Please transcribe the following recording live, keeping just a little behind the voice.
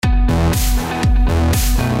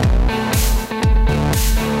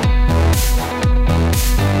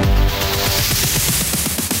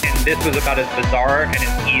this was about as bizarre and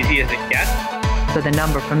as easy as it gets. So the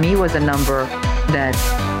number for me was a number that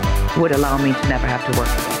would allow me to never have to work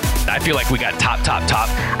again. I feel like we got top.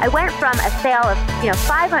 I went from a sale of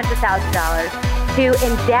 $500,000 to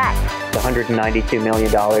in debt. $192 million.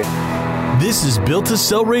 This is Built to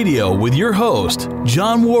Sell Radio with your host,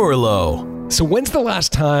 John Warrillow. So when's the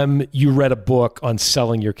last time you read a book on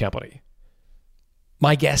selling your company?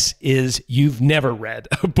 My guess is you've never read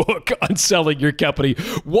a book on selling your company.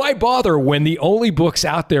 Why bother when the only books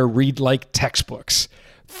out there read like textbooks,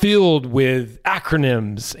 filled with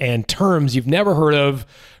acronyms and terms you've never heard of,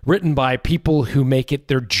 written by people who make it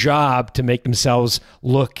their job to make themselves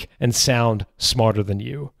look and sound smarter than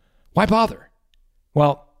you? Why bother?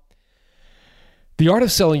 Well, The Art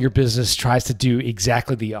of Selling Your Business tries to do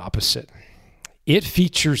exactly the opposite. It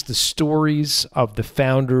features the stories of the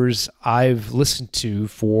founders I've listened to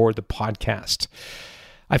for the podcast.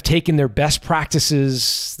 I've taken their best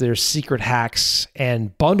practices, their secret hacks,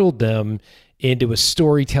 and bundled them into a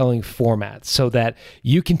storytelling format so that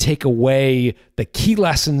you can take away the key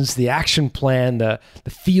lessons, the action plan, the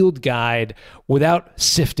field guide without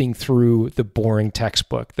sifting through the boring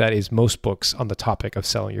textbook that is most books on the topic of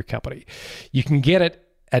selling your company. You can get it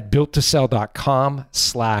at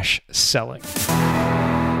builttosell.com/selling.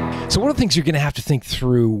 So one of the things you're going to have to think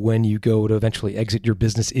through when you go to eventually exit your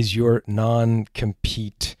business is your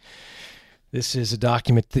non-compete. This is a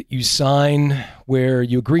document that you sign where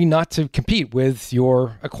you agree not to compete with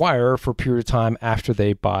your acquirer for a period of time after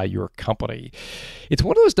they buy your company. It's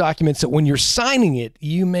one of those documents that when you're signing it,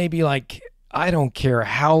 you may be like, I don't care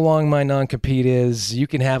how long my non-compete is. You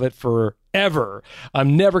can have it forever.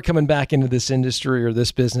 I'm never coming back into this industry or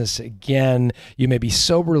this business again. You may be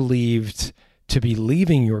so relieved to be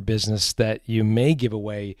leaving your business that you may give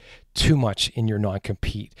away too much in your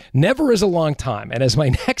non-compete. Never is a long time. And as my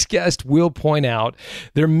next guest will point out,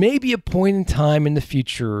 there may be a point in time in the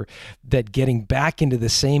future that getting back into the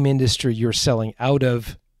same industry you're selling out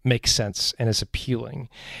of makes sense and is appealing.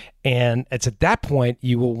 And it's at that point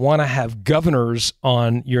you will want to have governors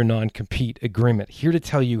on your non-compete agreement. Here to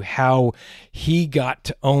tell you how he got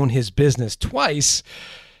to own his business twice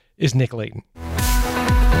is Nick Leighton.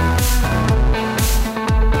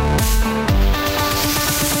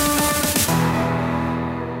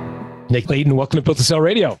 Nick Leighton, welcome to Built to Sell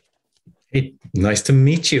Radio. Hey, nice to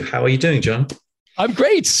meet you. How are you doing, John? I'm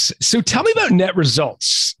great. So tell me about Net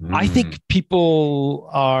Results. I think people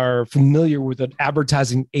are familiar with an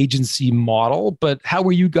advertising agency model, but how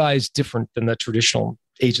were you guys different than the traditional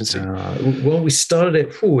agency? Well, we started it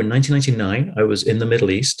in 1999. I was in the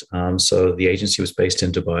Middle East. So the agency was based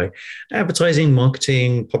in Dubai. Advertising,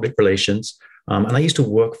 marketing, public relations. And I used to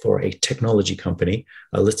work for a technology company,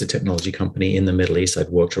 a listed technology company in the Middle East. I'd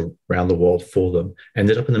worked around the world for them,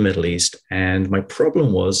 ended up in the Middle East. And my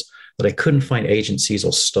problem was that I couldn't find agencies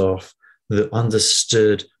or staff that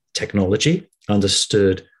understood technology,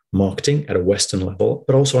 understood marketing at a Western level,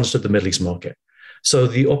 but also understood the Middle East market. So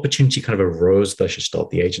the opportunity kind of arose that I should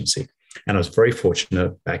start the agency. And I was very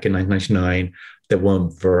fortunate back in 1999. There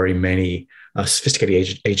weren't very many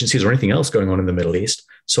sophisticated agencies or anything else going on in the Middle East.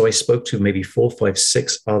 So I spoke to maybe 4, 5,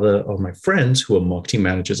 6 other of my friends who are marketing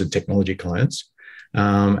managers and technology clients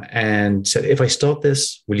and said, if I start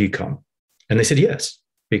this, will you come? And they said yes,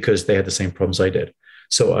 because they had the same problems I did.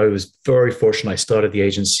 So I was very fortunate. I started the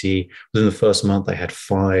agency. Within the first month, I had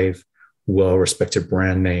 5 well-respected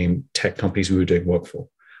brand name tech companies we were doing work for.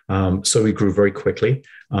 So we grew very quickly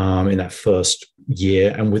in that first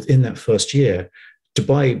year. And within that first year,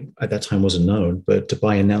 Dubai at that time wasn't known, but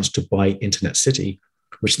Dubai announced Dubai Internet City,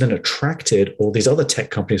 which then attracted all these other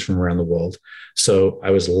tech companies from around the world. So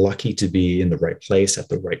I was lucky to be in the right place at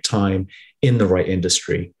the right time, in the right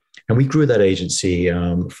industry. And we grew that agency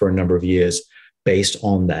for a number of years based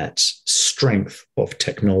on that strength of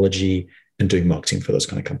technology and doing marketing for those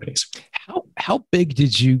kind of companies. How big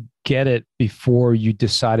did you get it before you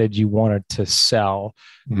decided you wanted to sell,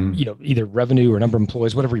 either revenue or number of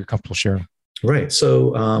employees, whatever you're comfortable sharing? Right.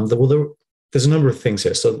 So there's a number of things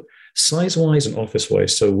here. So size-wise and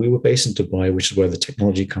office-wise, so we were based in Dubai, which is where the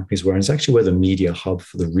technology companies were, and it's actually where the media hub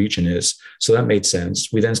for the region is. So that made sense.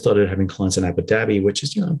 We then started having clients in Abu Dhabi, which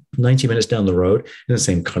is 90 minutes down the road in the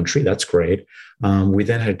same country. That's great. We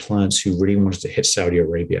then had clients who really wanted to hit Saudi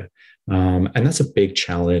Arabia, and that's a big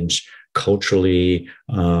challenge culturally,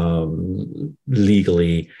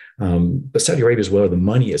 legally. But Saudi Arabia is where the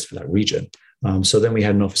money is for that region. So then we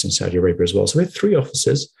had an office in Saudi Arabia as well. So we had 3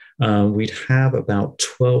 offices. We'd have about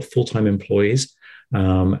 12 full-time employees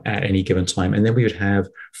at any given time. And then we would have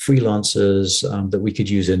freelancers that we could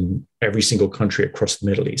use in every single country across the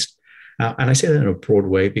Middle East. And I say that in a broad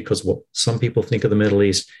way because what some people think of the Middle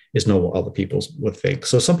East is not what other people would think.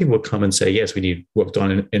 So some people would come and say, yes, we need work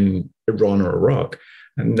done in Iran or Iraq.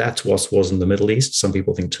 And that's what was in the Middle East. Some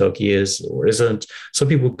people think Turkey is or isn't. Some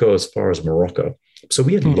people go as far as Morocco. So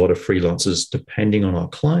we had a lot of freelancers depending on our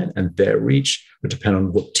client and their reach, would depend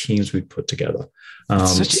on what teams we put together.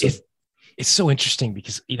 It's so interesting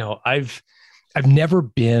because, I've never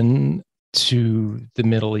been to the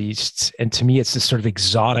Middle East. And to me, it's this sort of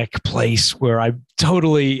exotic place where I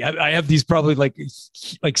have these probably like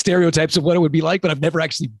stereotypes of what it would be like, but I've never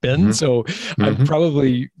actually been. Mm-hmm. So I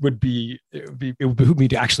probably it would behoove me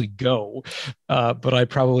to actually go. But I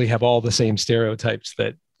probably have all the same stereotypes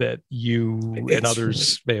that you and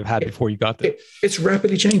others may have had before you got there. It's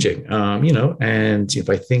rapidly changing, and if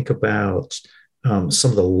I think about some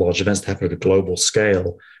of the large events that happen at a global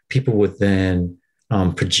scale, people would then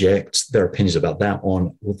project their opinions about that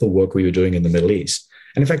on the work we were doing in the Middle East.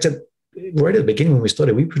 And in fact, right at the beginning when we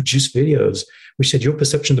started, we produced videos which said your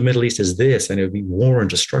perception of the Middle East is this, and it would be war and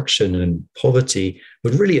destruction and poverty,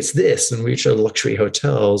 but really it's this. And we showed luxury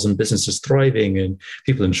hotels and businesses thriving and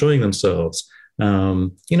people enjoying themselves.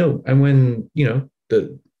 And when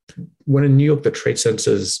in New York, the trade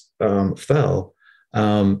centers fell,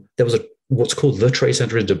 there was what's called the Trade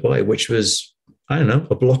Center in Dubai, which was,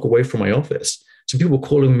 a block away from my office. So people were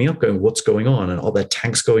calling me up going, what's going on? And are there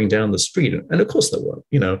tanks going down the street? And of course there were,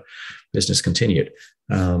 business continued.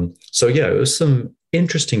 It was some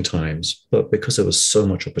interesting times, but because there was so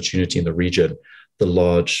much opportunity in the region, the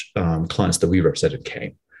large clients that we represented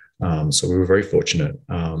came. So we were very fortunate,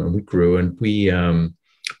 and we grew, and we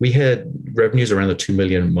had revenues around the 2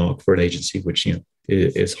 million mark for an agency, which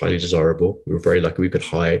is highly desirable. We were very lucky. We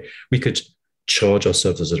could charge our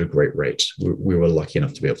services at a great rate. We were lucky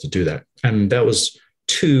enough to be able to do that, and that was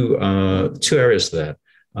two areas to that.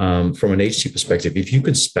 From an agency perspective, if you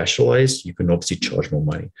can specialize, you can obviously charge more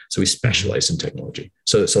money. So we specialize in technology.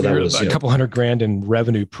 So that was a couple $100,000 in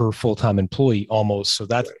revenue per full-time employee almost. So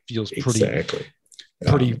that feels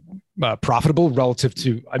pretty profitable relative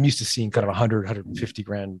to, I'm used to seeing kind of 150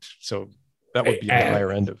 grand. So that would be on the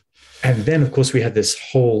higher end of. And then, of course, we had this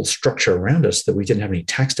whole structure around us that we didn't have any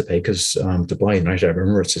tax to pay because Dubai, United Arab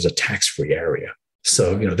Emirates, is a tax-free area.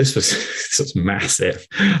 So, this was massive.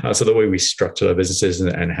 So the way we structured our businesses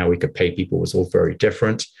and how we could pay people was all very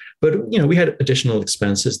different. But, we had additional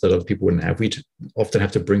expenses that other people wouldn't have. We'd often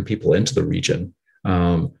have to bring people into the region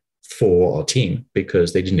for our team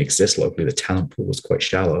because they didn't exist locally. The talent pool was quite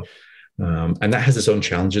shallow. And that has its own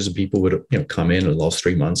challenges. People would, come in and last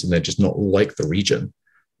 3 months and they're just not like the region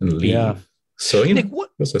and leave. Yeah. So, Nick,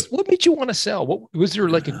 what made you want to sell? What was there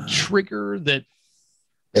like a trigger that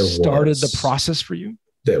started the process for you?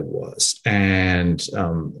 There was. And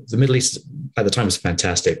the Middle East at the time was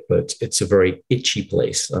fantastic, but it's a very itchy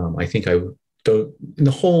place. I think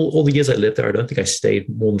all the years I lived there, I don't think I stayed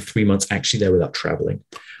more than 3 months actually there without traveling.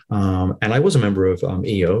 And I was a member of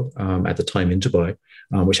EO at the time in Dubai,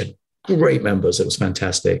 which had great members. It was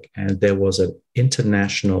fantastic. And there was an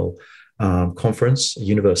international conference, a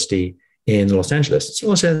university in Los Angeles. So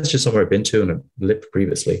Los Angeles is somewhere I've been to and I've lived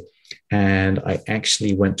previously. And I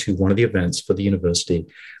actually went to one of the events for the university,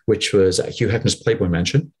 which was at Hugh Hefner's Playboy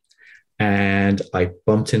Mansion. And I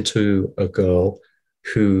bumped into a girl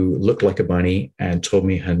who looked like a bunny and told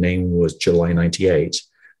me her name was July 98.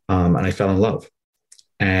 And I fell in love.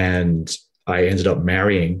 And I ended up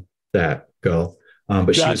marrying that girl.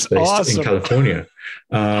 But she was based in California.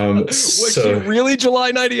 Was she really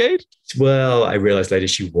July 98? Well, I realized later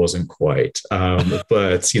she wasn't quite.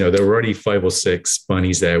 But, there were already 5 or 6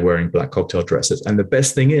 bunnies there wearing black cocktail dresses. And the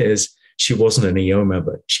best thing is she wasn't an EO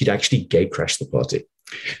member. She'd actually gate crashed the party.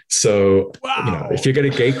 So, if you're going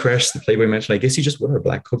to gate crash the Playboy Mansion, I guess you just wear a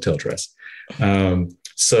black cocktail dress.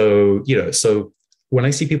 So when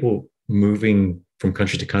I see people moving from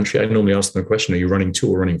country to country, I normally ask them the question, are you running to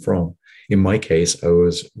or running from? In my case, I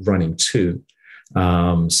was running to.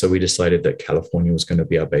 So we decided that California was going to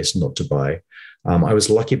be our base, not Dubai. I was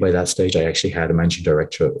lucky by that stage. I actually had a managing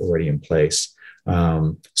director already in place.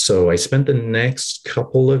 So I spent the next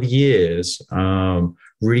couple of years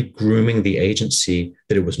really grooming the agency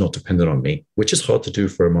that it was not dependent on me, which is hard to do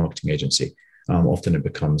for a marketing agency. Often it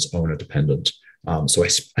becomes owner dependent. So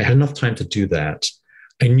I had enough time to do that.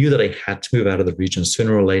 I knew that I had to move out of the region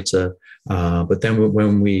sooner or later. But then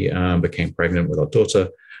when we became pregnant with our daughter,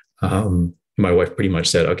 my wife pretty much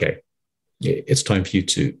said, okay, it's time for you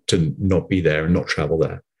to not be there and not travel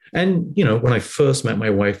there. And, when I first met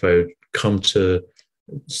my wife, I would come to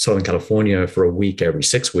Southern California for a week every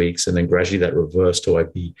 6 weeks. And then gradually that reversed to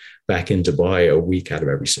I'd be back in Dubai a week out of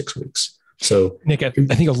every 6 weeks. So, Nick, I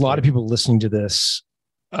think a lot of people listening to this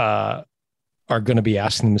are going to be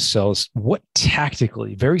asking themselves, what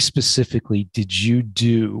tactically, very specifically, did you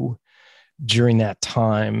do during that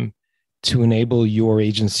time to enable your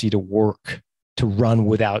agency to run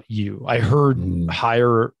without you? I heard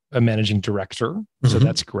hire a managing director, so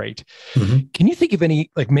that's great. Can you think of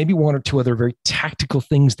any, like maybe one or two other very tactical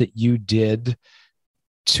things that you did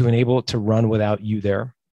to enable it to run without you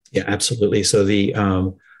there? Yeah, absolutely. So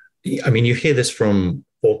you hear this from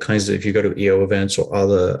all kinds of, if you go to EO events or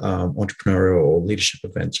other entrepreneurial or leadership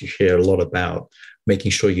events, you hear a lot about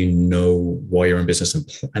making sure you know why you're in business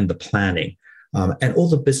and the planning. And all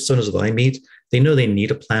the business owners that I meet, they know they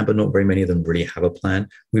need a plan, but not very many of them really have a plan.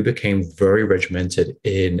 We became very regimented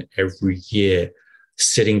in every year,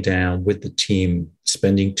 sitting down with the team,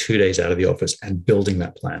 spending 2 days out of the office and building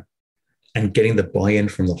that plan and getting the buy-in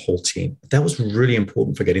from the whole team. That was really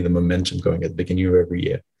important for getting the momentum going at the beginning of every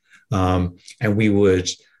year. And we would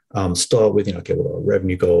start with, okay, what are our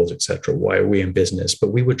revenue goals, et cetera? Why are we in business?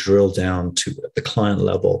 But we would drill down to the client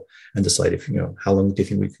level and decide if, how long do you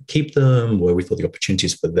think we could keep them, where we thought the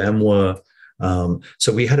opportunities for them were.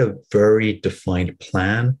 So we had a very defined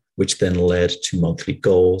plan, which then led to monthly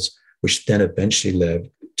goals, which then eventually led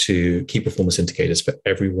to key performance indicators for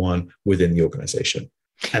everyone within the organization.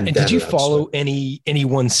 And did you follow any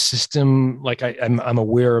one system? Like I'm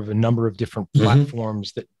aware of a number of different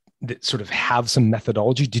platforms that sort of have some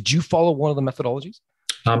methodology. Did you follow one of the methodologies?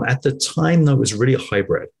 At the time, though, it was really a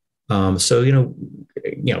hybrid. So,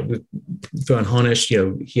 Vern Harnish,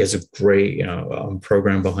 he has a great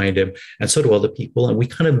program behind him, and so do other people. And we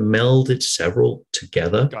kind of melded several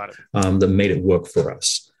together that made it work for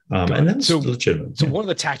us. And that's legitimate. So one of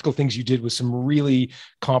the tactical things you did was some really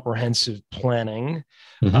comprehensive planning.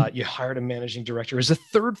 You hired a managing director. Is a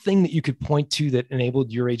third thing that you could point to that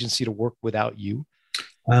enabled your agency to work without you?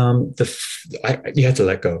 You have to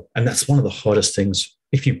let go. And that's one of the hardest things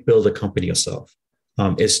if you build a company yourself,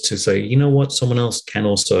 is to say, you know what, someone else can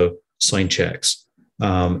also sign checks.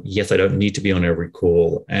 Yes, I don't need to be on every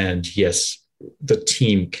call. And yes, the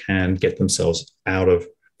team can get themselves out of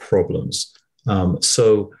problems.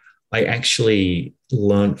 So I actually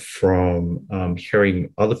learned from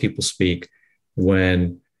hearing other people speak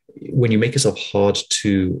when you make yourself hard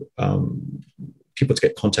to people to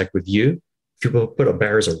get contact with you, people put up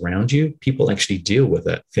barriers around you, people actually deal with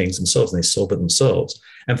things themselves and they solve it themselves.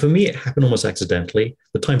 And for me, it happened almost accidentally.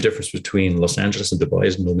 The time difference between Los Angeles and Dubai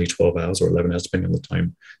is normally 12 hours or 11 hours, depending on the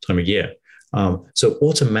time of year. So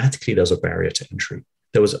automatically there's a barrier to entry.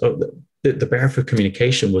 There was the barrier for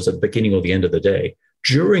communication was at the beginning or the end of the day.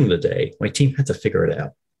 During the day, my team had to figure it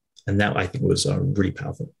out. And that I think was really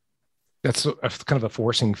powerful. That's kind of a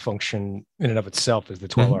forcing function in and of itself, is the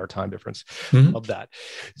 12-hour time difference of that.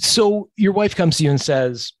 So your wife comes to you and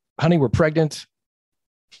says, honey, we're pregnant.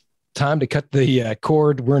 Time to cut the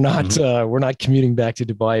cord. We're not commuting back to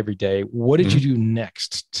Dubai every day. What did you do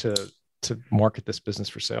next to market this business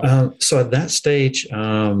for sale? So at that stage,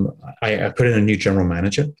 I put in a new general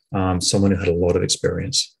manager, someone who had a lot of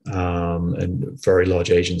experience, and very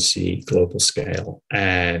large agency, global scale.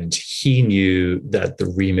 And he knew that the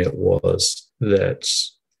remit was that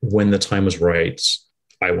when the time was right,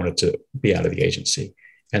 I wanted to be out of the agency.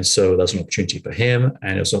 And so that's an opportunity for him.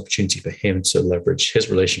 And it was an opportunity for him to leverage his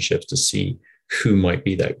relationships to see who might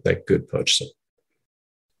be that good purchaser.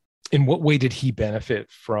 In what way did he benefit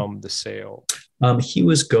from the sale? He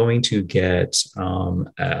was going to get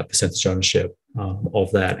a percentage ownership of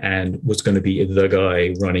that and was going to be the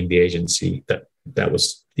guy running the agency. That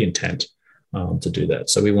was the intent to do that.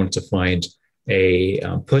 So we wanted to find a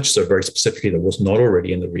purchaser very specifically that was not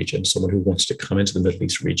already in the region, someone who wants to come into the Middle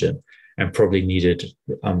East region and probably needed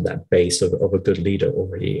that base of a good leader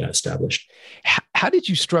already established. How did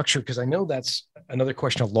you structure? Because I know that's another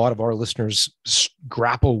question a lot of our listeners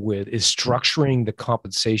grapple with, is structuring the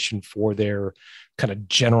compensation for their kind of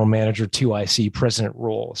general manager to IC president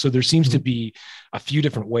role. So there seems to be a few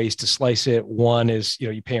different ways to slice it. One is,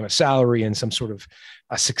 you pay them a salary and some sort of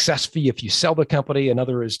a success fee if you sell the company.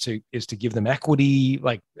 Another is to give them equity,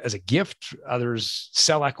 like as a gift. Others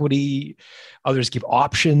sell equity. Others give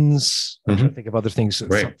options. I'm trying to think of other things,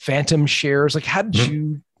 right. Phantom shares. Like how did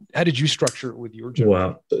you structure it with your job?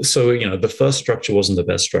 Well, so, the first structure wasn't the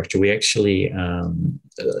best structure. We actually,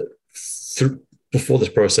 before this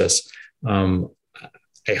process,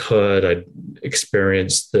 I'd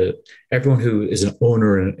experienced that everyone who is an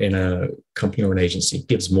owner in a company or an agency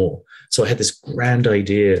gives more. So I had this grand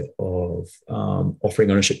idea of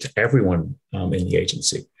offering ownership to everyone in the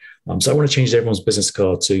agency. So I want to change everyone's business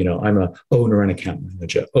card to, I'm a owner and account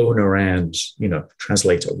manager, owner and,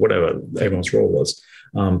 translator, whatever everyone's role was.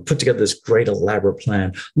 Put together this great elaborate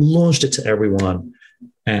plan, launched it to everyone.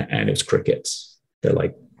 and it was crickets. They're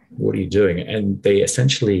like, what are you doing? And they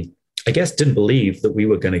essentially, I guess, didn't believe that we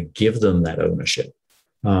were going to give them that ownership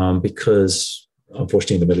because,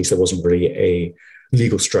 unfortunately, in the Middle East, there wasn't really a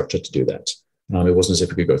legal structure to do that. It wasn't as if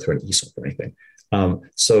we could go through an ESOP or anything.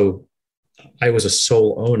 So I was a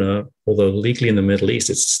sole owner, although legally in the Middle East,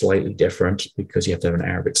 it's slightly different because you have to have an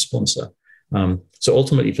Arabic sponsor. So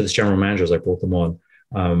ultimately, for this general manager, as I brought them on,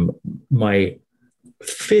 my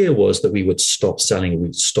fear was that we would stop selling,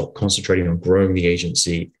 we'd stop concentrating on growing the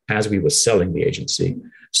agency as we were selling the agency.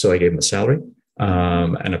 So I gave them a salary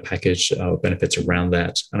and a package of benefits around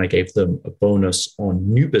that. And I gave them a bonus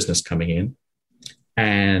on new business coming in.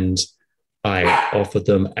 And I offered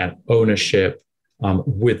them an ownership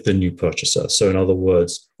with the new purchaser. So in other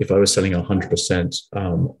words, if I was selling 100%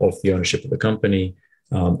 of the ownership of the company,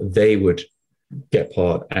 they would get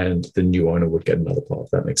part and the new owner would get another part,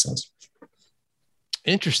 if that makes sense.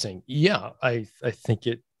 Interesting. Yeah, I think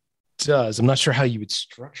it does. I'm not sure how you would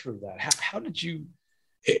structure that. How did you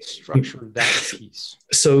structure that piece?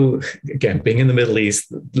 So again, being in the Middle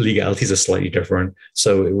East, legalities are slightly different.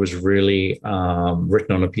 So it was really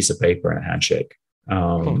written on a piece of paper and a handshake.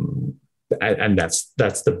 And that's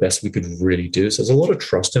the best we could really do. So there's a lot of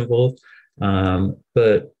trust involved.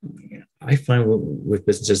 But I find with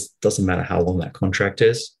businesses, it doesn't matter how long that contract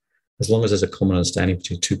is, as long as there's a common understanding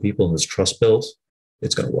between two people and there's trust built,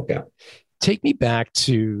 it's going to work out. Take me back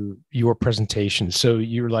to your presentation. So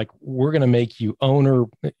you're like, we're going to make you owner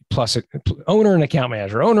plus owner and account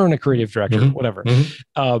manager, owner and a creative director, whatever.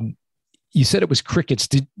 You said it was crickets.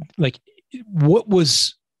 What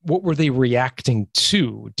were they reacting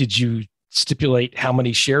to? Did you stipulate how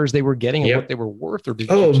many shares they were getting and what they were worth? Or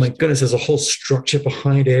my goodness, there's a whole structure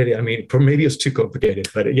behind it. I mean, maybe it's too complicated,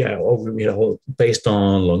 but based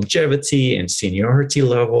on longevity and seniority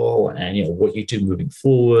level and, what you do moving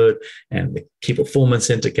forward and the key performance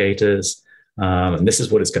indicators. And this is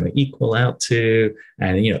what it's going to equal out to.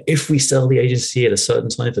 And, if we sell the agency at a certain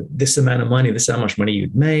time for this amount of money, this is how much money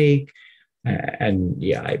you'd make. And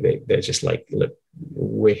they're just like, look,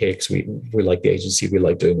 we're here because we like the agency, we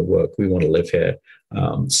like doing the work, we want to live here.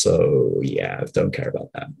 Don't care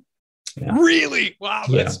about that. Yeah. Really? Wow,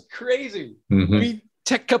 that's crazy. I mean,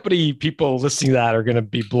 tech company people listening to that are going to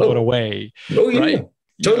be blown away. Oh yeah, right?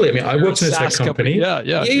 Totally. I mean, I worked in a tech company. Yeah.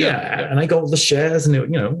 And I got all the shares, and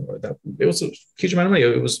it was a huge amount of money.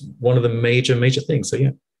 It was one of the major things. So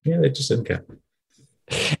they just didn't care.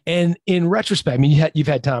 And in retrospect, I mean, you've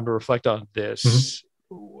had time to reflect on this.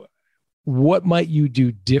 What might you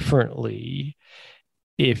do differently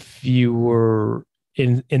if you were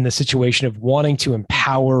in the situation of wanting to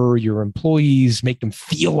empower your employees, make them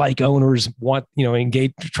feel like owners,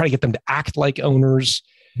 engage, try to get them to act like owners?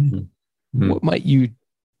 What might you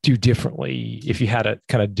do differently if you had a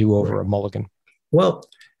kind of do-over, a mulligan? Well,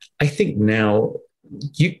 I think now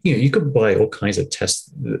you could buy all kinds of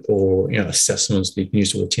tests or assessments that you can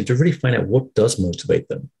use with a team to really find out what does motivate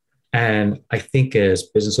them. And I think as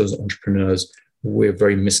business owners, entrepreneurs, we're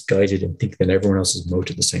very misguided and think that everyone else is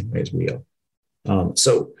motivated the same way as we are.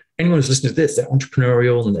 So anyone who's listening to this, they're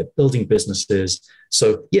entrepreneurial and they're building businesses.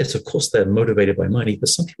 So yes, of course, they're motivated by money, but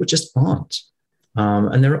some people just aren't.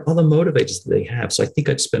 And there are other motivators that they have. So I think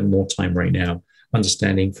I'd spend more time right now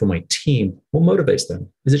understanding for my team, what motivates them?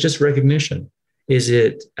 Is it just recognition? Is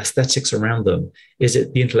it aesthetics around them? Is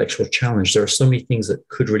it the intellectual challenge? There are so many things that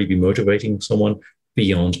could really be motivating someone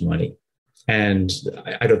beyond money. And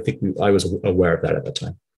I don't think I was aware of that at the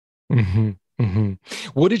time.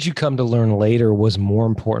 What did you come to learn later was more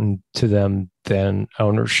important to them than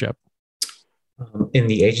ownership? In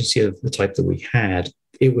the agency of the type that we had,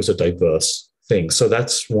 it was a diverse thing. So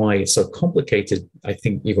that's why it's so complicated, I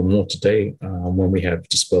think, even more today when we have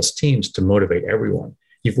dispersed teams to motivate everyone.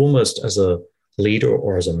 You've almost, as a leader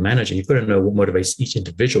or as a manager, you've got to know what motivates each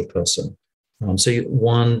individual person.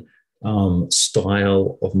 One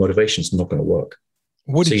style of motivation is not going to work.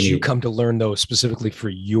 What did you come to learn, though, specifically for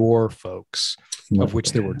your folks, of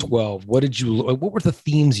which there were 12? What were the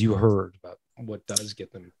themes you heard about what does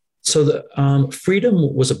get them? So the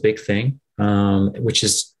freedom was a big thing, which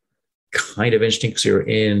is kind of interesting because you're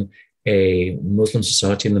in a Muslim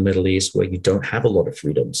society in the Middle East where you don't have a lot of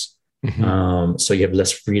freedoms. So you have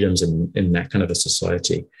less freedoms in that kind of a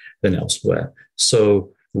society than elsewhere.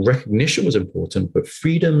 So recognition was important, but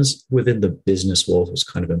freedoms within the business world was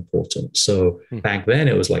kind of important. So back then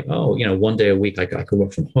it was like, one day a week I could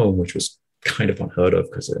work from home, which was kind of unheard of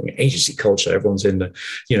because agency culture, everyone's in the,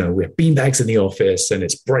 we have beanbags in the office and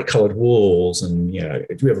it's bright colored walls and, we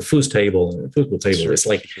have a foosball table. Sure, it's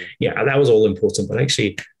like, that was all important. But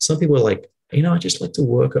actually some people were like, I just like to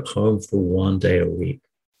work at home for one day a week.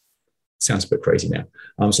 sounds a bit crazy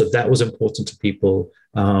now. So that was important to people.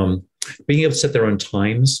 Being able to set their own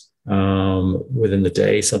times within the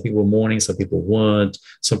day. Some people were morning, some people weren't.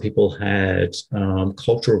 Some people had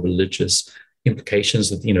cultural, religious implications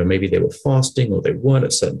that, maybe they were fasting or they weren't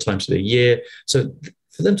at certain times of the year. So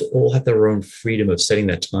for them to all have their own freedom of setting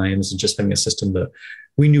their times and just having a system that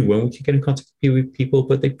we knew when we could get in contact with people,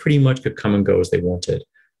 but they pretty much could come and go as they wanted.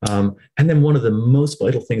 And then one of the most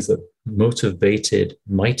vital things that motivated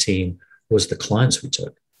my team was the clients we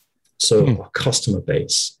took. So our customer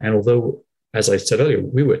base. And although, as I said earlier,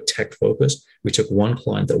 we were tech focused, we took one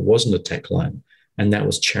client that wasn't a tech client, and that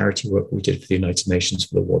was charity work we did for the United Nations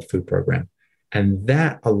for the World Food Program. And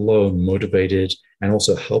that alone motivated and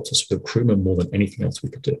also helped us with recruitment more than anything else we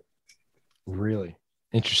could do. Really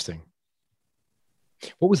interesting.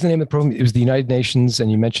 What was the name of the program? It was the United Nations,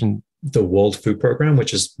 and you mentioned the World Food Program,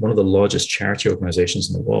 which is one of the largest charity organizations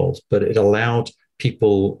in the world, but it allowed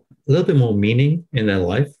people a little bit more meaning in their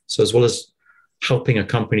life. So as well as helping a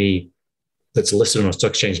company that's listed on a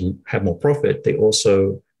stock exchange have more profit, they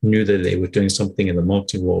also knew that they were doing something in the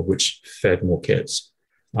marketing world which fed more kids.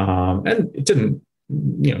 And it didn't,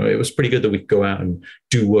 it was pretty good that we could go out and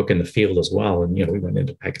do work in the field as well. And, we went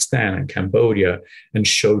into Pakistan and Cambodia and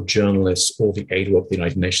showed journalists all the aid work the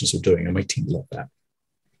United Nations were doing. And my team loved that.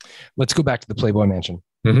 Let's go back to the Playboy Mansion.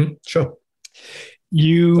 Mm-hmm. Sure.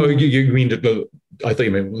 You mean, I thought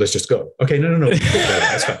you meant, let's just go. Okay, no.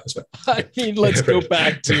 That's fine. I mean, let's go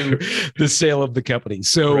back to the sale of the company.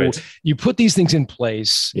 So you put these things in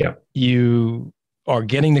place. Yeah. You are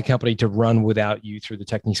getting the company to run without you through the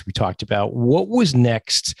techniques we talked about. What was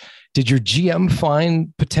next? Did your GM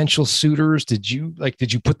find potential suitors? Did you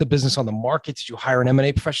put the business on the market? Did you hire an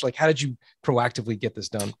M&A professional? How did you proactively get this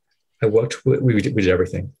done? We did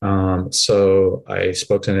everything. So I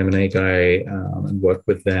spoke to an M&A guy and worked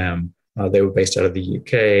with them. They were based out of the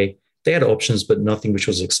UK. They had options, but nothing which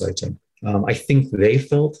was exciting. I think they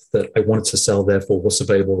felt that I wanted to sell, therefore, what's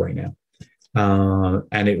available right now.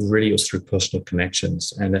 And it really was through personal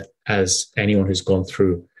connections. And as anyone who's gone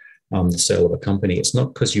through the sale of a company, it's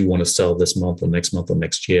not because you want to sell this month or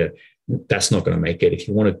next year. That's not going to make it. If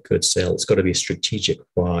you want a good sale, it's got to be a strategic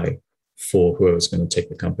buy for whoever's going to take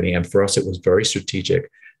the company. And for us, it was very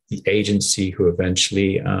strategic. The agency who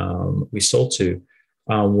eventually we sold to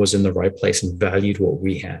was in the right place and valued what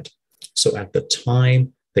we had. So at the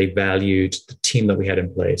time, they valued the team that we had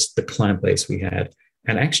in place, the client base we had,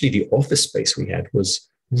 and actually the office space we had was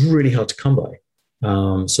really hard to come by.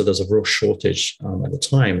 So there's a real shortage at the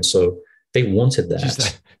time. So they wanted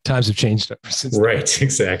that. Times have changed ever since. Right,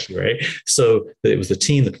 exactly, right. So it was the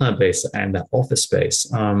team, the client base, and that office space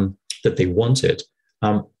that they wanted.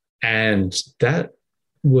 And that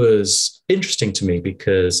was interesting to me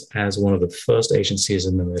because as one of the first agencies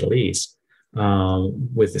in the Middle East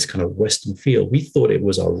with this kind of Western feel, we thought it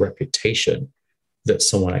was our reputation that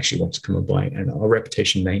someone actually wanted to come and buy. And our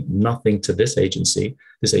reputation meant nothing to this agency.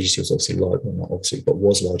 This agency was obviously large, well, not obviously, but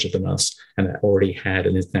was larger than us. And it already had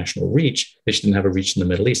an international reach. They just didn't have a reach in the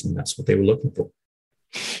Middle East. And that's what they were looking for.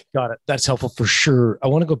 Got it. That's helpful for sure. I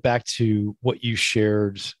want to go back to what you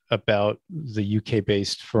shared about the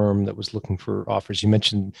UK-based firm that was looking for offers. You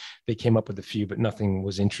mentioned they came up with a few, but nothing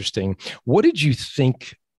was interesting. What did you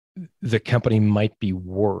think the company might be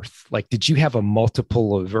worth? Did you have a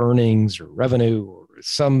multiple of earnings or revenue or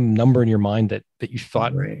some number in your mind that you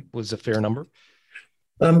thought was a fair number?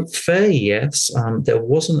 Fair, yes. There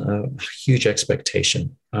wasn't a huge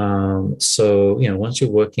expectation. So, once you're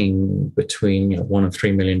working between $1 and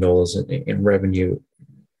 $3 million in revenue,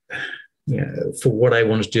 for what I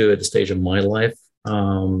wanted to do at the stage of my life,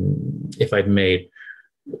 if I'd made,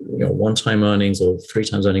 one-time earnings or 3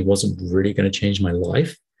 times earnings wasn't really going to change my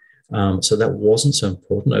life. So that wasn't so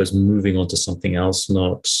important. I was moving on to something else,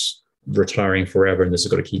 not retiring forever, and this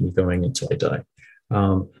has got to keep me going until I die.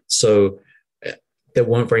 So there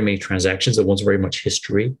weren't very many transactions. There wasn't very much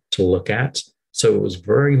history to look at. So it was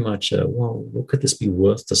very much, what could this be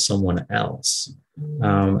worth to someone else?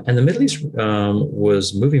 And the Middle East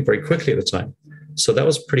was moving very quickly at the time. So that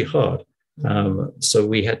was pretty hard. So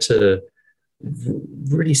we had to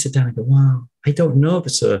really sit down and go, wow, I don't know if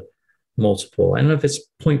it's a multiple. I don't know if it's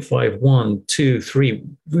 0.5, 1, 2, 3.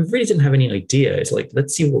 We really didn't have any idea. It's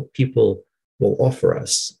let's see what people will offer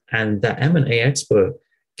us. And that M&A expert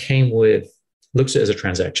looks at it as a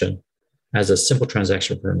transaction, as a simple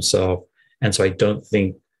transaction for himself. And so I don't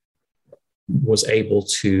think was able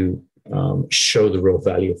to show the real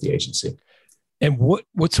value of the agency. And what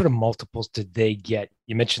sort of multiples did they get?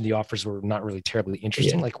 You mentioned the offers were not really terribly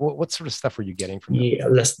interesting. Yeah. What sort of stuff were you getting from them? Yeah,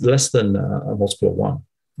 less than a multiple of 1.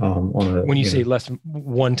 on a when you say less than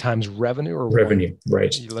one times revenue or revenue,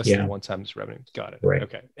 right? Less than one times revenue. Got it. Right.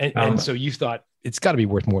 Okay. And so you thought it's got to be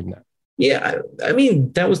worth more than that. Yeah, I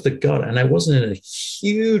mean, that was the gut. And I wasn't in a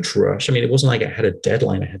huge rush. I mean, it wasn't like I had a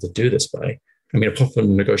deadline I had to do this by. I mean, apart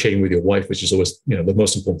from negotiating with your wife, which is always, the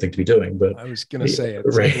most important thing to be doing. But I was going to say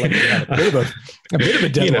it's right. like you had a bit of a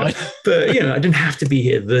deadline. But I didn't have to be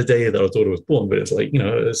here the day that our daughter was born. But it's like,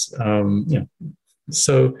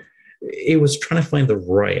 so it was trying to find the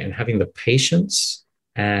right and having the patience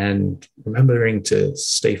and remembering to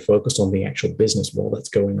stay focused on the actual business while that's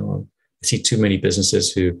going on. I see too many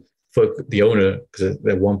businesses who the owner, because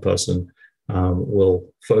they're one person, will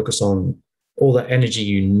focus on all the energy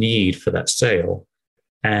you need for that sale,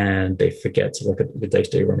 and they forget to look at the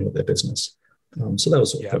day-to-day running of their business. So that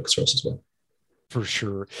was a focus for us as well. For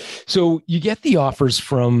sure. So you get the offers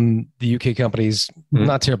from the UK companies,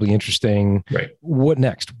 not terribly interesting. Right. What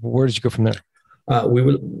next? Where did you go from there? We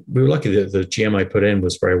were lucky that the GM I put in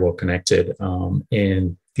was very well connected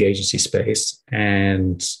in the agency space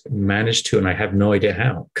and managed to, and I have no idea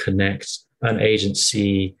how, connect an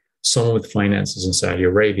agency, someone with finances in Saudi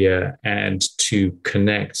Arabia, and to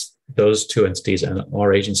connect those two entities and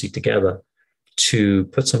our agency together to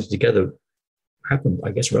put something together happened,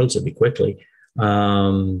 I guess, relatively quickly.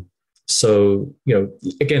 So,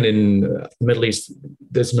 again, in the Middle East,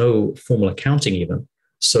 there's no formal accounting even.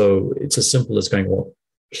 So it's as simple as going, well,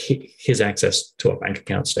 here's access to our bank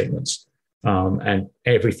account statements. And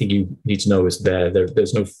everything you need to know is there.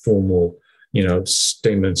 There's no formal,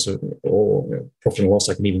 statements or profit and loss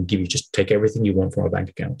I can even give you. Just take everything you want from our bank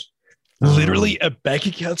account. Literally a bank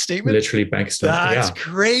account statement? Literally bank statement. That's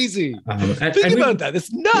crazy. Think about that.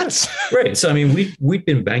 It's nuts. Right. So, I mean, we've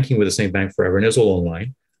been banking with the same bank forever, and it's all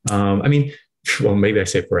online. Maybe I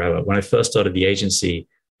say forever. When I first started the agency,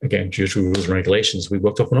 again, due to rules and regulations, we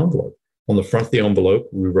worked off an envelope. On the front of the envelope,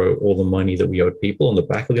 we wrote all the money that we owed people. On the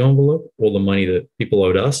back of the envelope, all the money that people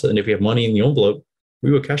owed us. And if we have money in the envelope,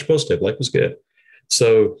 we were cash positive. Life was good.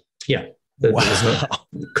 So, yeah,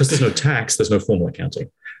 there's no tax, there's no formal accounting.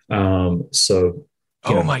 My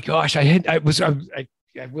gosh, I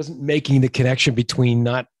wasn't making the connection between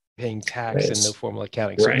not paying tax and no formal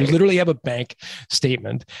accounting. So you literally have a bank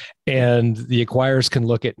statement, and the acquirers can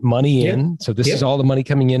look at money in. So this is all the money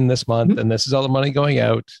coming in this month, and this is all the money going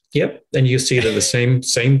out. Yep. And you see that the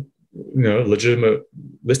same legitimate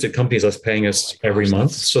listed companies are paying us every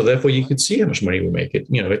month. So therefore you can see how much money we make.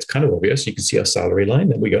 It's kind of obvious. You can see our salary line.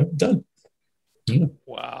 Then we go, done. Yeah.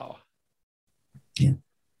 Wow. Yeah.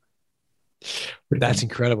 That's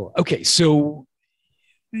incredible. Okay. So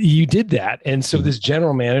you did that. And so this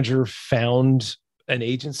general manager found an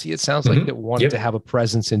agency, it sounds like, that wanted to have a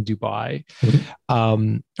presence in Dubai.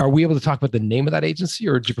 Are we able to talk about the name of that agency,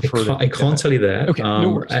 or do you prefer I can't tell you that. Okay. No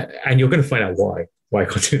worries. And you're going to find out why I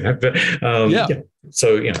can't do that. But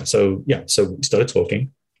So we started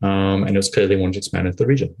talking, and it was clear they wanted to expand into the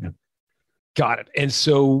region. Yeah. Got it. And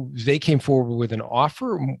so they came forward with an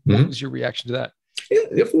offer. What was your reaction to that?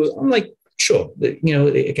 I'm like, sure.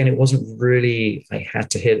 Again, it wasn't really, I had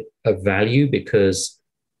to hit a value because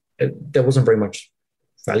there wasn't very much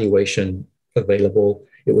valuation available.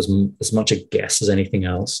 It was as much a guess as anything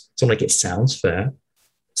else. So I'm like, it sounds fair,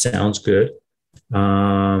 sounds good.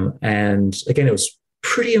 And again, it was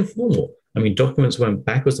pretty informal. I mean, documents went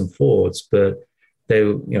backwards and forwards, but they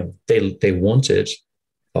wanted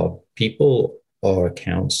our people, our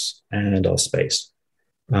accounts, and our space.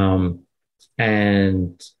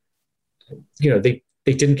 And they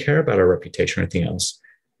didn't care about our reputation or anything else.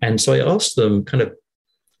 And so I asked them kind of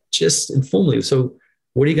just informally, so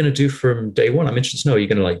what are you going to do from day one? I'm interested to know, are you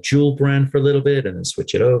going to like dual brand for a little bit and then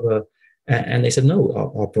switch it over? And they said, no,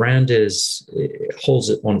 our brand holds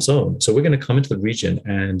it on its own. So we're going to come into the region,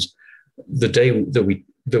 and the day that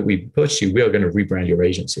we purchase you, we are going to rebrand your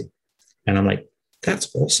agency. And I'm like,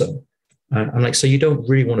 that's awesome. I'm like, so you don't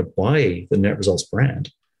really want to buy the Net Results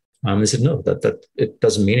brand? They said, no, that it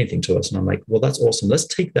doesn't mean anything to us. And I'm like, well, that's awesome. Let's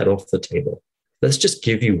take that off the table. Let's just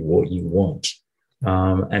give you what you want.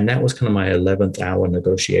 And that was kind of my 11th hour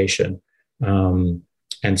negotiation. And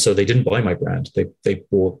so they didn't buy my brand. They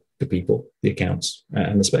bought the people, the accounts,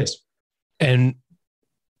 and the space. And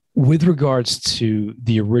with regards to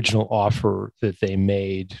the original offer that they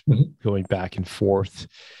made, going back and forth,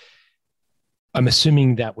 I'm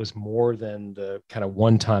assuming that was more than the kind of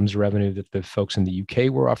one times revenue that the folks in the UK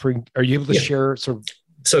were offering. Are you able to share sort of?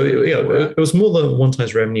 So it was more than one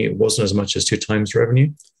times revenue. It wasn't as much as two times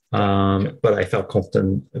revenue. But I felt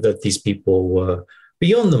confident that these people were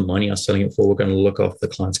beyond the money I was selling it for. We're going to look after the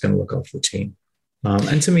clients, going to look after the team.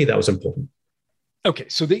 And to me, that was important. Okay.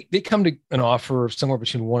 So they come to an offer of somewhere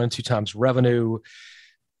between 1 and 2 times revenue.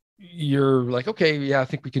 you're like, okay, yeah, I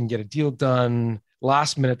think we can get a deal done.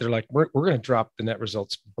 Last minute, they're like, we're going to drop the Net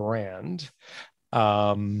Results brand.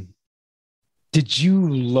 Did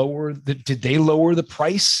they lower the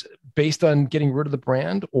price based on getting rid of the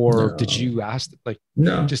brand, or did you ask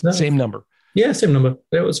the same number? Yeah, same number.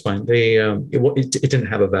 It was fine. They it didn't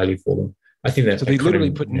have a value for them. I think that so they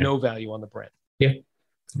literally put no value on the brand. Yeah.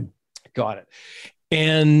 Got it.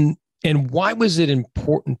 And why was it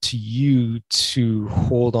important to you to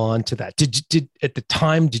hold on to that? Did at the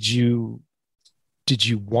time did you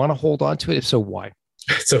want to hold on to it? If so, why?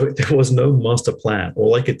 So there was no master plan.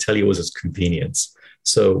 All I could tell you was its convenience.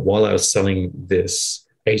 So while I was selling this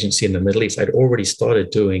agency in the Middle East, I'd already started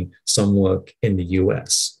doing some work in the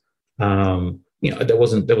US. There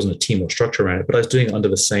wasn't a team or structure around it, but I was doing it under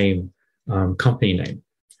the same company name.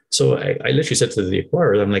 So I literally said to the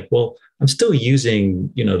acquirer, I'm like, well, I'm still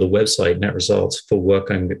using, the website Net Results for work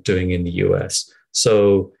I'm doing in the US.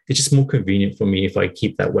 So it's just more convenient for me if I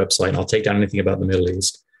keep that website. I'll take down anything about the Middle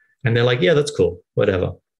East. And they're like, yeah, that's cool,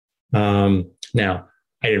 whatever. Now,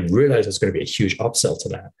 I didn't realize there's going to be a huge upsell to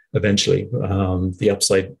that eventually. The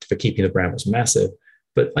upside for keeping the brand was massive,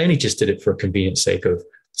 but I only just did it for a convenience sake of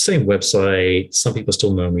same website. Some people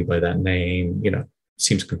still know me by that name,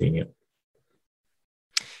 seems convenient.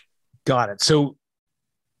 Got it. So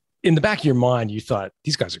in the back of your mind, you thought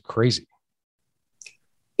these guys are crazy.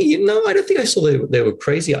 I don't think I saw they were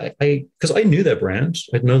crazy. Because I knew their brand.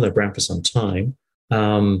 I'd known their brand for some time.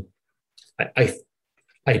 I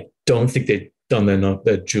don't think they'd done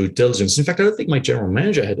their due diligence. In fact, I don't think my general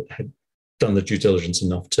manager had done the due diligence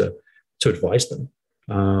enough to advise them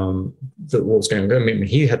that what was going on. I mean,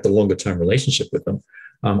 he had the longer term relationship with them.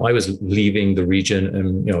 I was leaving the region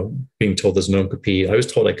and, being told there's no compete. I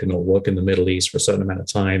was told I could not work in the Middle East for a certain amount of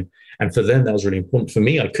time. And for them, that was really important. For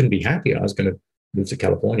me, I couldn't be happier. I was going to move to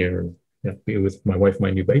California and be with my wife, my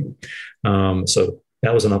new baby. So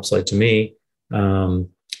that was an upside to me.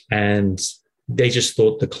 And they just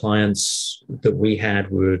thought the clients that we had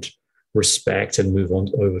would respect and move on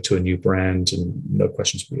over to a new brand and no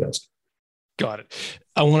questions would be asked. Got it.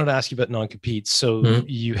 I wanted to ask you about non-compete. So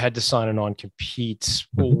you had to sign a non-compete.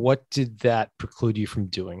 Well, what did that preclude you from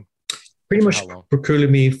doing? Pretty much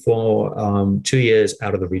precluded me for 2 years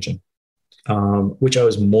out of the region, which I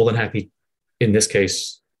was more than happy in this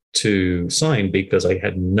case to sign because I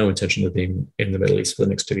had no intention of being in the Middle East for the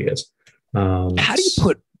next 2 years. How do you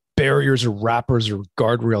put barriers or wrappers or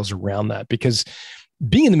guardrails around that? Because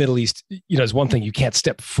being in the Middle East, is one thing. You can't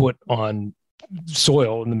step foot on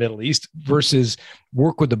soil in the Middle East versus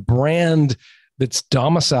work with a brand that's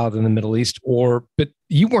domiciled in the Middle East, but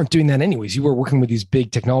you weren't doing that anyways. You were working with these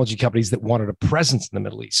big technology companies that wanted a presence in the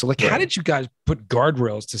Middle East. So how did you guys put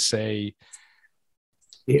guardrails to say,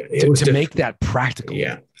 to make that practical?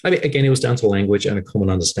 Yeah. I mean, again, it was down to language and a common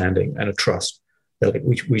understanding and a trust that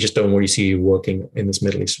we just don't want to see you working in this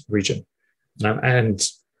Middle East region. It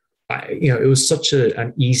was such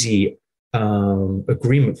an easy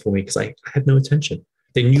agreement for me because I had no intention.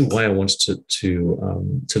 They knew why I wanted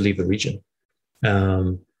to leave the region.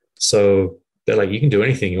 So they're like, you can do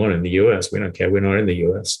anything you want in the US. We don't care. We're not in the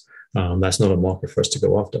US. That's not a market for us to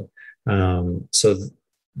go after. So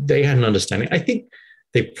they had an understanding. I think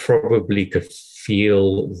they probably could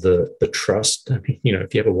feel the trust. I mean,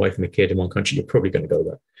 if you have a wife and a kid in one country, you're probably going to go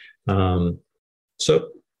there. So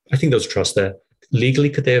I think there's trust there. Legally,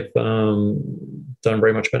 could they have done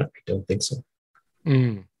very much better? I don't think so.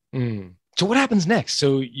 So what happens next?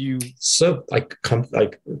 So I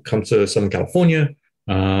come to Southern California,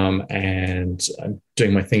 and I'm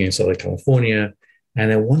doing my thing in Southern California.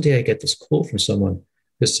 And then one day I get this call from someone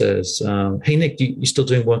who says, "Hey Nick, you still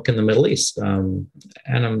doing work in the Middle East?" And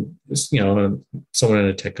I'm someone in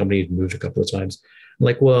a tech company who's moved a couple of times. I'm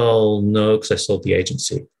like, "Well, no, because I sold the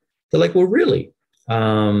agency." They're like, "Well, really?"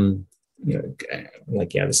 I'm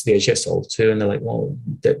like, yeah, this is the agency I sold to. And they're like, well,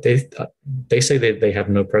 they say they have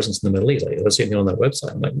no presence in the Middle East. Like, let's see anything on their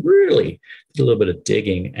website. I'm like, really? Did a little bit of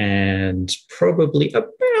digging. And probably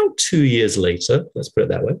about 2 years later, let's put it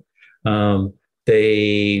that way,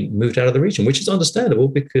 they moved out of the region, which is understandable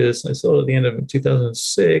because I saw at the end of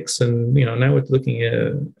 2006. And, now we're looking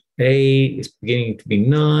at it's beginning to be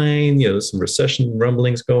 9. There's some recession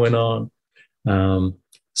rumblings going on.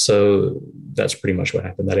 So that's pretty much what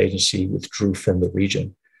happened. That agency withdrew from the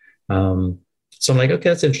region. So I'm like, okay,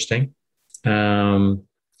 that's interesting. And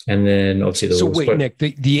then obviously Nick,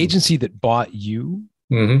 the agency that bought you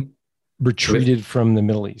retreated from the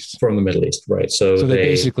Middle East. From the Middle East, right? So they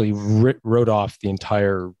basically wrote off the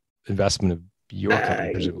entire investment of your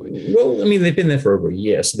company, presumably. Well, I mean, they've been there for over a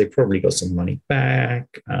year, so they probably got some money back.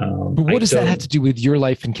 But what does that have to do with your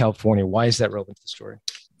life in California? Why is that relevant to the story?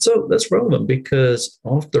 So that's relevant because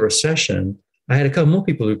after the recession, I had a couple more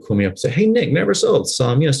people who call me up and say, "Hey, Nick, net results.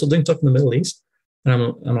 Still doing stuff in the Middle East." And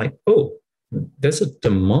I'm like, "Oh, there's a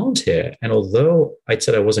demand here." And although I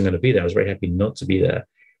said I wasn't going to be there, I was very happy not to be there.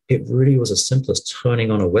 It really was as simple as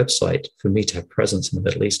turning on a website for me to have presence in the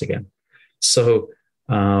Middle East again. So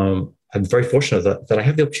I'm very fortunate that I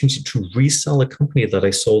have the opportunity to resell a company that I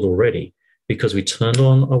sold already because we turned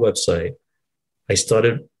on a website. I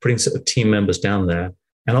started putting team members down there.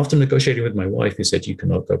 And after negotiating with my wife, who said, "You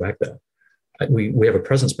cannot go back there." We have a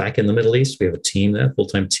presence back in the Middle East. We have a team there,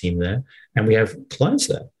 full-time team there, and we have clients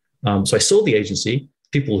there. So I sold the agency.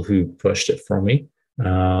 People who pushed it from me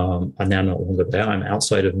are now no longer there. I'm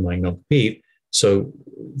outside of my non-compete. So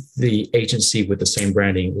the agency with the same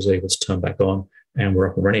branding was able to turn back on, and we're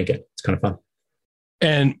up and running again. It's kind of fun.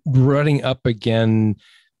 And running up again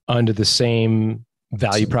under the same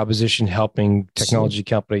value proposition, helping technology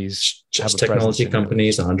companies. Just technology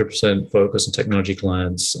companies, 100% focus on technology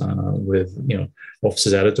clients with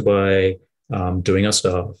offices out of Dubai, doing our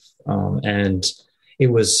stuff. And it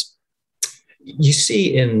was, you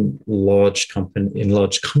see in large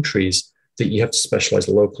countries that you have to specialize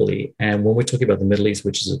locally. And when we're talking about the Middle East,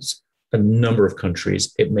 which is a number of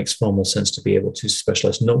countries, it makes far more sense to be able to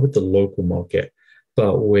specialize not with the local market,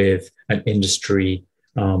 but with an industry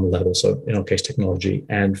level. So in our case, technology,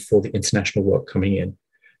 and for the international work coming in.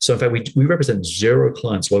 So in fact, we represent 0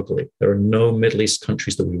 clients locally. There are no Middle East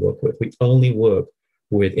countries that we work with. We only work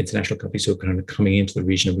with international companies who are kind of coming into the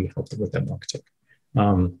region, and we help them with their marketing.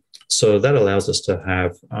 So that allows us to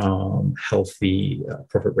have healthy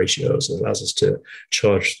profit ratios. It allows us to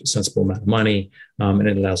charge a sensible amount of money, and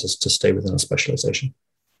it allows us to stay within a specialization.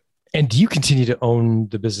 And do you continue to own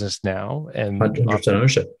the business now? And 100%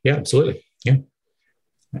 ownership. Yeah, absolutely. Yeah.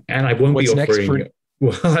 And I won't be offering...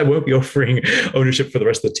 Well, I won't be offering ownership for the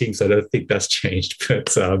rest of the team, so I don't think that's changed.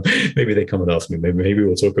 But maybe they come and ask me. Maybe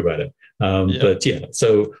we'll talk about it. But yeah,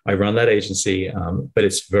 so I run that agency, but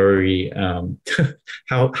it's very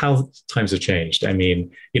how times have changed. I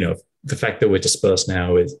mean, the fact that we're dispersed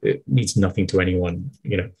now it means nothing to anyone.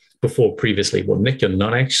 Before previously, well, Nick, you're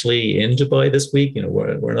not actually in Dubai this week.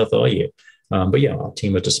 Where on earth are you? But yeah, our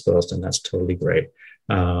team are dispersed, and that's totally great.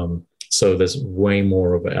 So there's way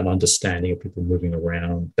more of an understanding of people moving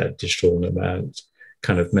around. That digital nomad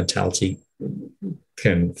kind of mentality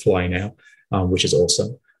can fly now, which is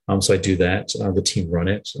awesome. So I do that. The team run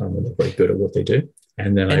it. And they're very good at what they do.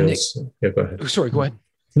 And then go ahead. Sorry, go ahead.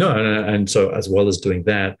 No, and so as well as doing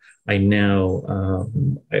that, I now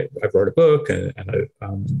I wrote a book and I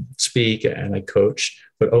speak and I coach,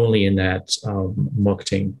 but only in that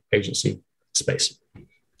marketing agency space.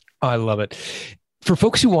 I love it. For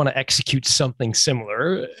folks who want to execute something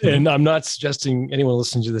similar, and I'm not suggesting anyone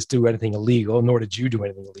listening to this do anything illegal, nor did you do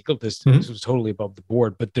anything illegal. This was totally above the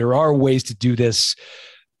board, but there are ways to do this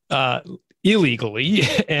illegally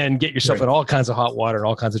and get yourself in all kinds of hot water and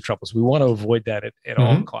all kinds of trouble. So we want to avoid that at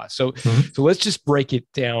all costs. So let's just break it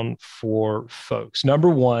down for folks. Number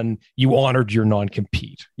one, you honored your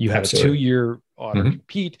non-compete. You had a 2-year honor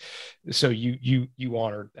compete. So you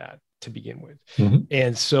honored that to begin with.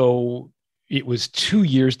 And so it was 2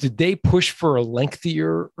 years. Did they push for a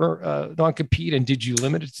lengthier non-compete? And did you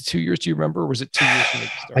limit it to 2 years? Do you remember? Or was it 2 years from the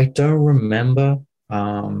start? I don't remember.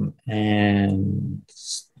 And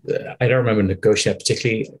I don't remember negotiating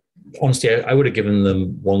particularly. Honestly, I would have given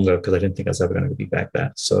them longer because I didn't think I was ever going to be back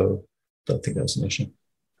there. So I don't think that was an issue.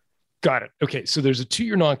 Got it. Okay. So there's a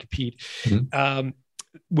 2-year non-compete.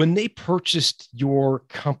 When they purchased your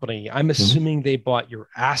company, I'm assuming they bought your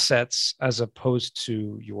assets as opposed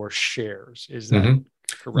to your shares. Is that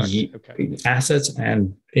correct? Okay. Assets,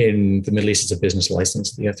 and in the Middle East, it's a business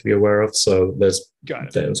license that you have to be aware of. So that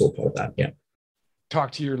was all part of that. Yeah.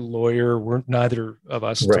 Talk to your lawyer. We're neither of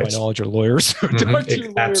us, to my knowledge, are lawyers. Talk to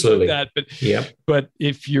your lawyer Absolutely. about that. But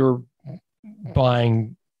if you're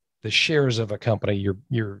buying the shares of a company,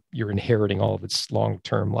 you're inheriting all of its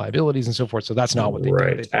long-term liabilities and so forth. So that's not what they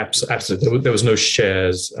did. Absolutely. There was no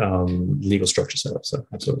shares legal structure set up. So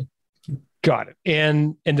absolutely. Got it.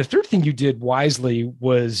 And the third thing you did wisely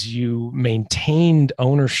was you maintained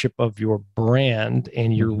ownership of your brand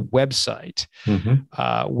and your website,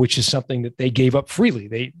 which is something that they gave up freely.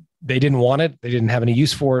 They didn't want it. They didn't have any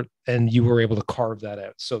use for it. And you were able to carve that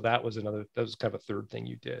out. So that was kind of a third thing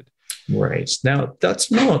you did. Right. Now,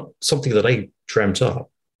 that's not something that I dreamt up.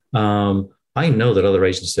 I know that other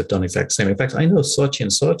agencies have done exactly the same. In fact, I know Saatchi &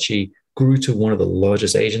 Saatchi grew to one of the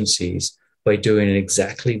largest agencies by doing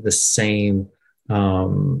exactly the same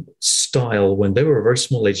style. When they were a very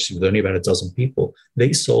small agency with only about a dozen people,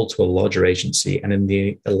 they sold to a larger agency. And in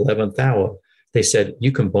the 11th hour, they said,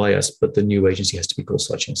 you can buy us, but the new agency has to be called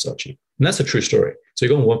Saatchi & Saatchi. And that's a true story. So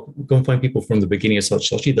you go and find people from the beginning of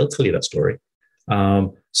Saatchi & Saatchi, they'll tell you that story.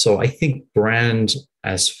 So I think brand,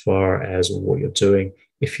 as far as what you're doing,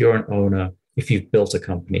 if you're an owner, if you've built a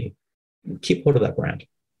company, keep hold of that brand.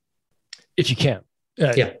 If you can.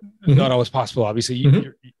 Not always possible,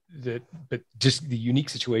 obviously, but just the unique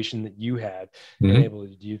situation that you had, being able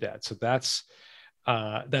to do that. So that's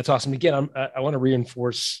awesome. Again, I want to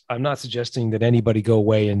reinforce, I'm not suggesting that anybody go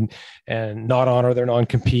away and not honor their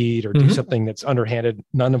non-compete or do something that's underhanded,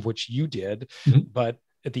 none of which you did. But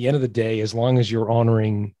at the end of the day, as long as you're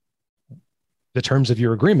honoring the terms of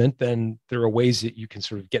your agreement, then there are ways that you can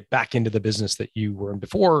sort of get back into the business that you were in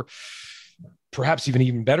before, perhaps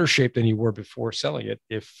even better shape than you were before selling it.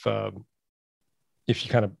 If you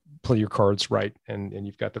kind of play your cards right and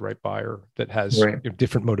you've got the right buyer that has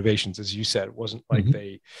different motivations, as you said, it wasn't like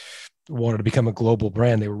they wanted to become a global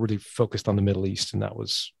brand. They were really focused on the Middle East, and that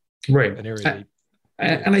was an area.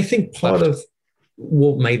 And I think part of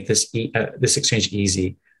what made this exchange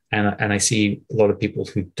easy, and I see a lot of people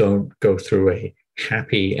who don't go through a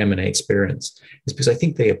happy M&A experience, is because I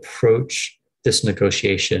think they approach this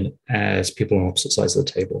negotiation as people on opposite sides of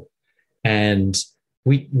the table. And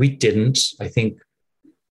we didn't. I think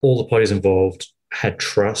all the parties involved had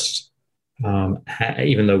trust,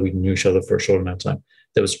 even though we knew each other for a short amount of time.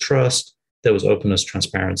 There was trust, there was openness,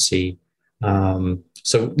 transparency. So,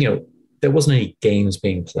 there wasn't any games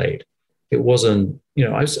being played. It wasn't,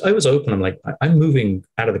 I was open. I'm like, I'm moving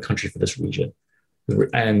out of the country for this region.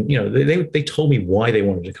 And, they told me why they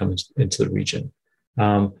wanted to come into the region.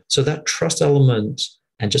 So that trust element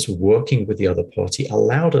and just working with the other party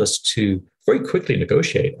allowed us to very quickly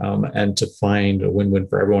negotiate and to find a win-win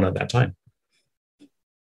for everyone at that time.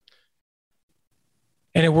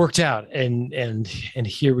 And it worked out. And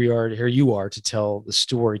here you are to tell the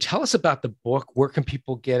story. Tell us about the book. Where can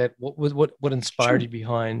people get it? What inspired you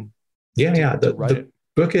behind? The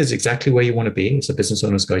book is exactly where you want to be. It's a business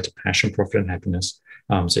owner's guide to passion, profit, and happiness.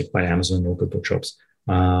 So you can buy Amazon or good bookshops.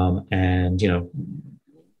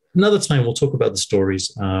 Another time we'll talk about the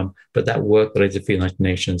stories, but that work that I did for United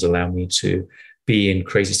Nations allowed me to be in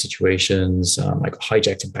crazy situations, like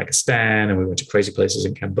hijacked in Pakistan, and we went to crazy places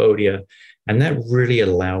in Cambodia. And that really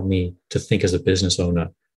allowed me to think as a business owner,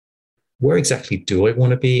 where exactly do I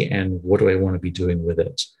want to be and what do I want to be doing with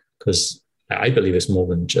it? Because I believe it's more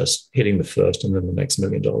than just hitting the first and then the next $1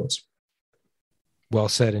 million. Well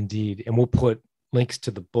said, indeed. And we'll put links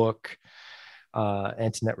to the book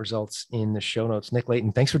and to net results in the show notes. Nick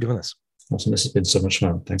Leighton, thanks for doing this. Awesome. This has been so much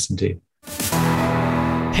fun. Thanks indeed.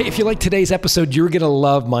 Hey, if you like today's episode, you're going to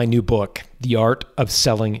love my new book, The Art of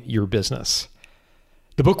Selling Your Business.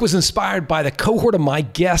 The book was inspired by the cohort of my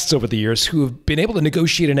guests over the years who have been able to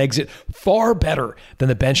negotiate an exit far better than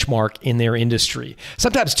the benchmark in their industry,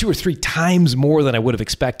 sometimes 2 or 3 times more than I would have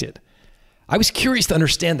expected. I was curious to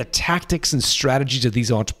understand the tactics and strategies of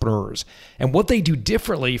these entrepreneurs and what they do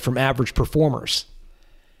differently from average performers.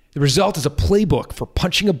 The result is a playbook for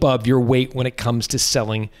punching above your weight when it comes to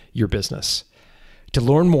selling your business. To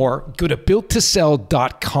learn more, go to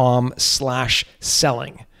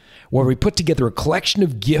builttosell.com/selling, where we put together a collection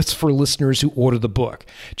of gifts for listeners who order the book.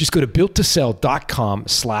 Just go to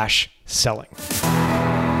builttosell.com/selling.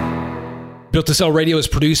 Built to Sell Radio is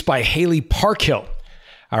produced by Haley Parkhill.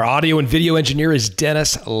 Our audio and video engineer is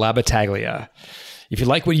Dennis Labataglia. If you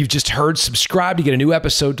like what you've just heard, subscribe to get a new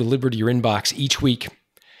episode delivered to your inbox each week.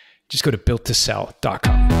 Just go to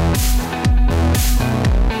builttosell.com.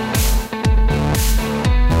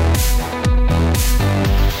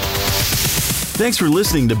 Thanks for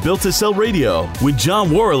listening to Built to Sell Radio with John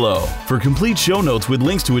Warrillow. For complete show notes with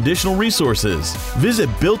links to additional resources, visit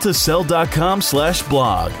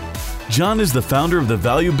builttosell.com/blog. John is the founder of the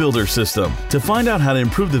Value Builder System. To find out how to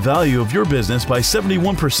improve the value of your business by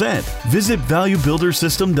 71%, visit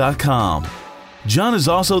valuebuildersystem.com. John is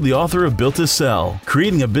also the author of Built to Sell,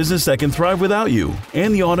 Creating a Business That Can Thrive Without You,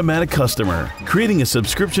 and The Automatic Customer, Creating a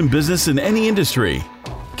Subscription Business in Any Industry.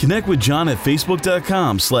 Connect with John at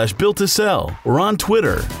facebook.com/builttosell or on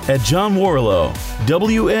Twitter at John Warrillow,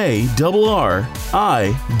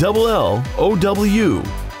 WARRILLOW.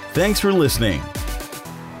 Thanks for listening.